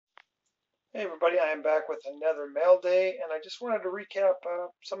Hey everybody, I am back with another mail day, and I just wanted to recap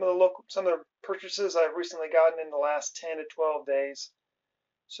some of the purchases I've recently gotten in the last 10 to 12 days.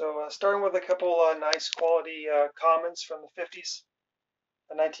 So starting with a couple nice quality commons from the 50s,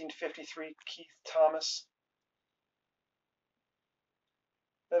 the 1953 Keith Thomas,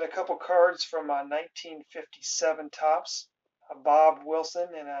 then a couple cards from 1957 Topps, Bob Wilson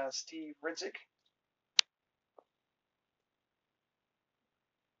and Steve Ridzik.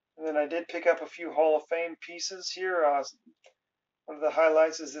 And then I did pick up a few Hall of Fame pieces here. One of the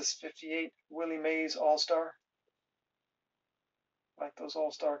highlights is this 58 Willie Mays All-Star. Like those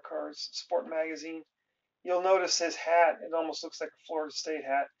all-star cards. Sport magazine. You'll notice his hat, it almost looks like a Florida State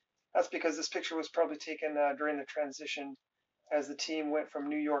hat. That's because this picture was probably taken during the transition as the team went from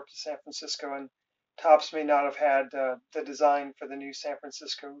New York to San Francisco, and Topps may not have had the design for the new San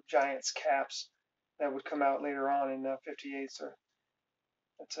Francisco Giants caps that would come out later on in 58. So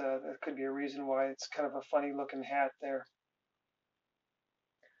that could be a reason why it's kind of a funny looking hat there.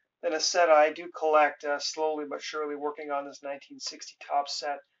 Then a set I do collect slowly but surely, working on this 1960 Topps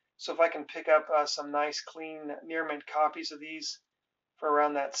set. So if I can pick up some nice clean near mint copies of these for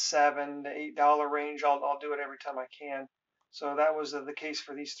around that $7 to $8 range, I'll do it every time I can. So that was the case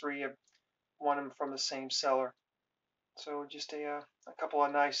for these three. I won them from the same seller. So just a couple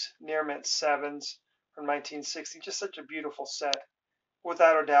of nice near mint sevens from 1960. Just such a beautiful set.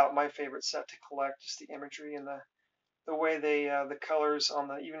 Without a doubt, my favorite set to collect. Just the imagery and the way the colors on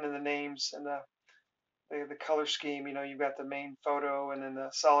the, even in the names and the color scheme. You know, you've got the main photo and then the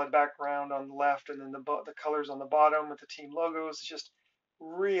solid background on the left, and then the colors on the bottom with the team logos. It just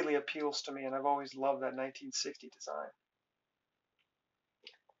really appeals to me, and I've always loved that 1960 design.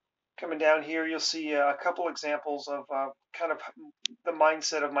 Coming down here, you'll see a couple examples of kind of the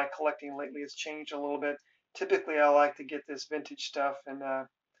mindset of my collecting lately has changed a little bit. Typically, I like to get this vintage stuff, and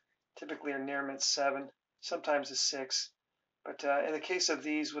typically a near mint 7, sometimes a 6. But in the case of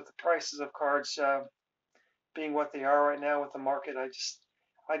these, with the prices of cards being what they are right now with the market,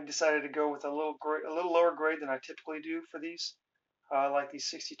 I decided to go with a little lower grade than I typically do for these. Like these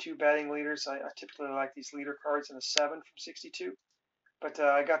 62 batting leaders, I typically like these leader cards in a 7 from 62. But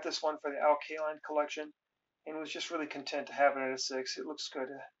I got this one for the Al Kaline collection, and was just really content to have it at a 6. It looks good.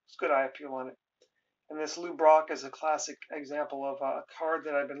 It's good eye appeal on it. And this Lou Brock is a classic example of a card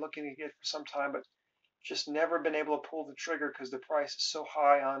that I've been looking to get for some time, but just never been able to pull the trigger because the price is so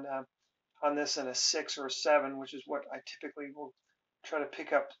high on this in a 6 or a 7, which is what I typically will try to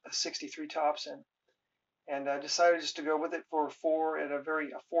pick up a 63 Topps in. And I decided just to go with it for 4 at a very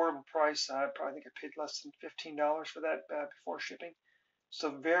affordable price. I probably think I paid less than $15 for that before shipping.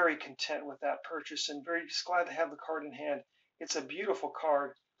 So very content with that purchase, and very just glad to have the card in hand. It's a beautiful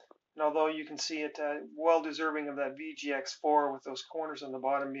card, and although you can see it well deserving of that VGX4 with those corners on the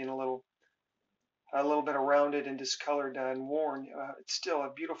bottom being a little bit rounded and discolored and worn, it's still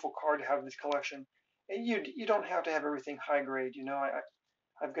a beautiful card to have in this collection. And you don't have to have everything high grade. You know,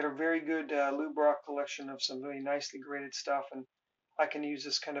 I've got a very good Lou Brock collection of some really nicely graded stuff, and I can use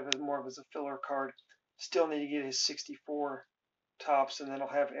this kind of as more of as a filler card. Still need to get his 64 Topps, and then I'll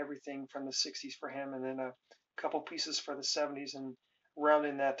have everything from the 60s for him, and then a couple pieces for the 70s, and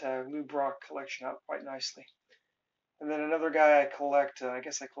rounding that Lou Brock collection out quite nicely. And then another guy I collect, I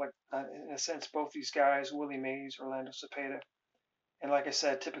guess I collect, in a sense, both these guys, Willie Mays, Orlando Cepeda. And like I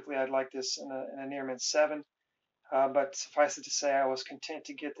said, typically I'd like this in a near mint 7. But suffice it to say, I was content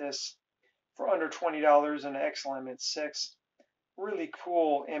to get this for under $20 in an excellent mint 6. Really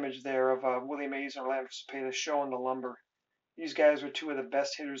cool image there of Willie Mays and Orlando Cepeda showing the lumber. These guys were two of the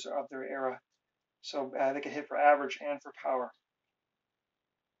best hitters of their era. So they could hit for average and for power.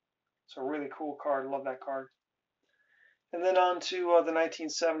 So really cool card. Love that card. And then on to the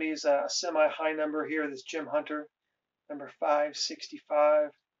 1970s, semi-high number here, this Jim Hunter, number 565.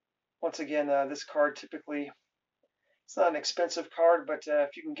 Once again, this card typically, it's not an expensive card, but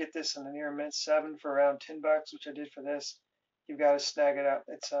if you can get this in the near mint 7 for around $10, which I did for this, you've got to snag it up.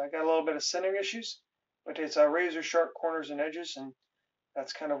 It's got a little bit of centering issues, but it's razor sharp corners and edges, and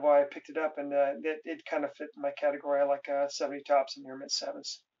that's kind of why I picked it up, and it kind of fit my category. I like 70 Topps and near mint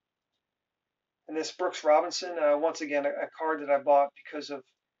 7s. And this Brooks Robinson, once again, a card that I bought because of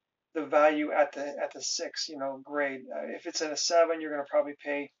the value at the 6, grade. If it's in a 7, you're going to probably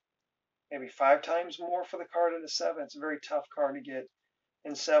pay maybe 5 times more for the card in a 7. It's a very tough card to get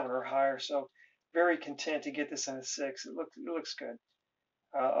in 7 or higher. So very content to get this in a 6. It looks good.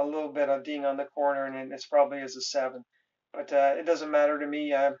 A little bit of ding on the corner, and it's probably as a 7. But it doesn't matter to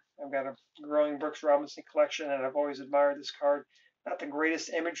me. I've got a growing Brooks Robinson collection, and I've always admired this card. Not the greatest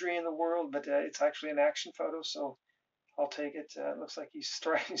imagery in the world, but it's actually an action photo, so I'll take it. It looks like he's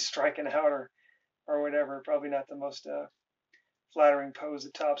striking out or whatever. Probably not the most flattering pose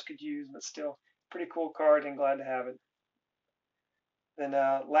that Topps could use, but still pretty cool card and glad to have it. Then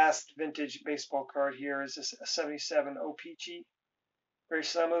last vintage baseball card here is this 77 OPG. Very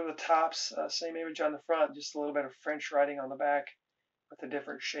similar to the Topps, same image on the front, just a little bit of French writing on the back with a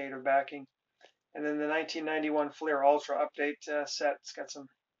different shade of backing. And then the 1991 Fleer Ultra update set. It's got some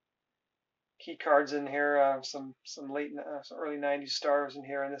key cards in here, some early 90s stars in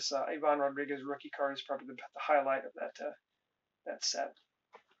here, and this Ivan Rodriguez rookie card is probably the highlight of that set.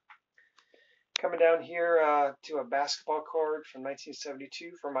 Coming down here to a basketball card from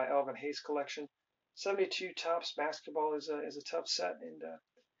 1972 for my Elvin Hayes collection. 72 Topps basketball is a tough set, and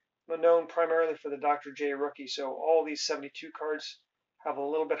I'm known primarily for the Dr. J rookie, so all these 72 cards have a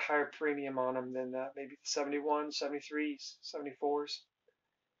little bit higher premium on them than maybe the 71, 73s, 74s.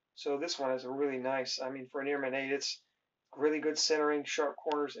 So this one is a really nice, I mean, for an Earman 8, it's really good centering, sharp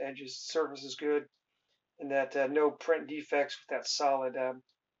corners, edges, surface is good, and that no print defects with that solid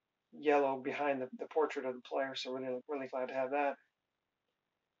yellow behind the portrait of the player. So really glad to have that.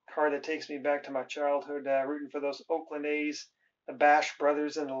 Card that takes me back to my childhood, rooting for those Oakland A's, the Bash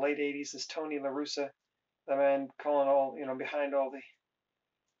brothers in the late 80s. Is Tony La Russa, the man calling all, behind all the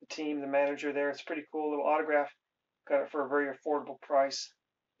team, the manager there. It's a pretty cool little autograph. Got it for a very affordable price.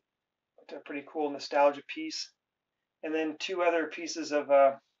 A pretty cool nostalgia piece. And then two other pieces of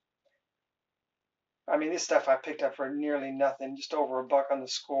this stuff I picked up for nearly nothing, just over $1 on the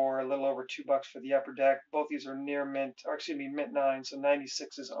score, a little over $2 for the upper deck. Both these are near mint, or excuse me, mint 9, so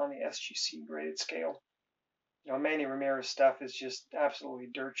 96s on the SGC graded scale. Manny Ramirez stuff is just absolutely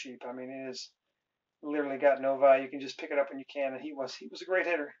dirt cheap. I mean, it is literally got no value. You can just pick it up when you can, and he was a great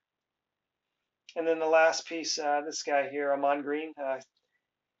hitter. And then the last piece, this guy here, Amon Green.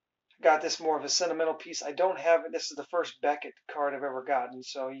 Got this more of a sentimental piece. I don't have it. This is the first Beckett card I've ever gotten,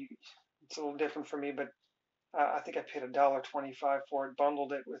 so it's a little different for me. But I think I paid $1.25 for it.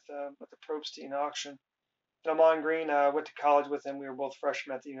 Bundled it with the Probstein auction. And Amon Green, I went to college with him. We were both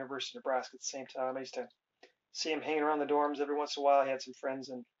freshmen at the University of Nebraska at the same time. I used to see him hanging around the dorms every once in a while. He had some friends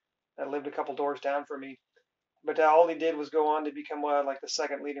and that lived a couple doors down from me. But all he did was go on to become like the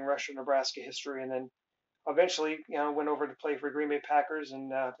second leading rusher in Nebraska history, and then eventually, went over to play for Green Bay Packers,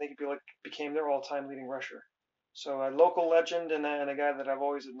 and I think he became their all-time leading rusher. So a local legend and a guy that I've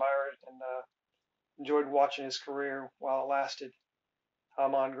always admired and enjoyed watching his career while it lasted.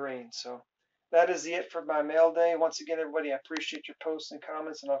 Amon Green. So that is it for my mail day. Once again, everybody, I appreciate your posts and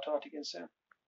comments, and I'll talk to you again soon.